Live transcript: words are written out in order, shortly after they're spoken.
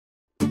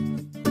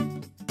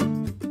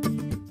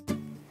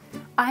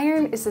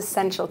Iron is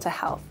essential to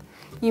health.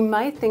 You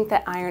might think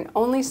that iron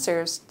only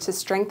serves to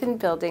strengthen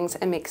buildings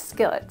and make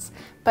skillets,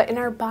 but in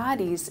our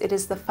bodies it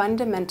is the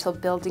fundamental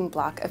building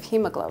block of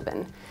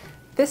hemoglobin.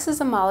 This is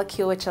a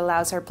molecule which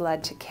allows our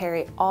blood to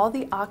carry all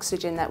the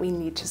oxygen that we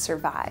need to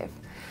survive.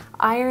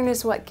 Iron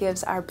is what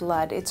gives our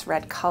blood its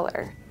red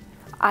color.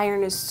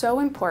 Iron is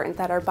so important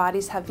that our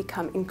bodies have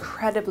become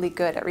incredibly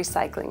good at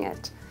recycling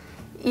it.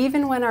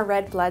 Even when our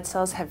red blood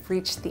cells have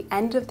reached the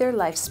end of their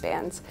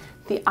lifespans,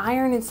 the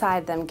iron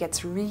inside them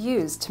gets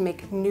reused to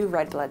make new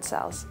red blood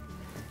cells.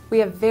 We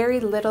have very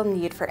little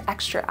need for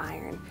extra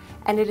iron,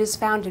 and it is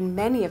found in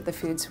many of the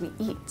foods we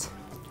eat.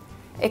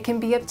 It can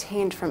be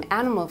obtained from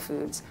animal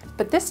foods,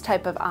 but this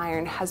type of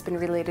iron has been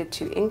related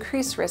to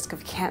increased risk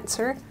of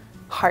cancer,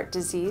 heart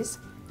disease,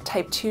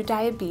 type 2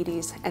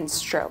 diabetes, and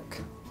stroke.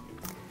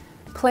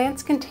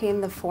 Plants contain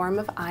the form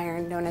of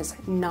iron known as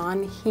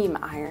non-heme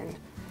iron.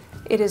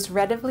 It is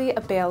readily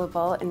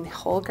available in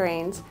whole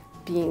grains,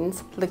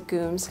 beans,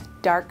 legumes,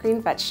 dark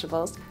green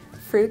vegetables,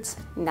 fruits,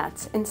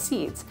 nuts, and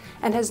seeds,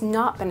 and has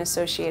not been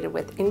associated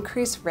with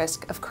increased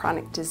risk of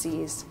chronic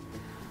disease.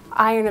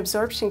 Iron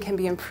absorption can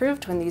be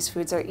improved when these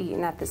foods are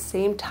eaten at the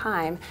same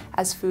time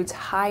as foods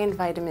high in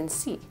vitamin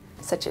C,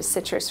 such as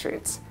citrus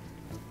fruits.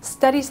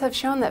 Studies have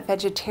shown that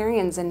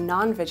vegetarians and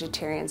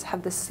non-vegetarians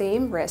have the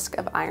same risk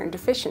of iron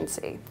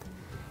deficiency.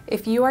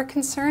 If you are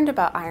concerned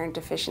about iron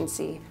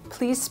deficiency,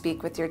 please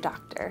speak with your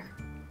doctor.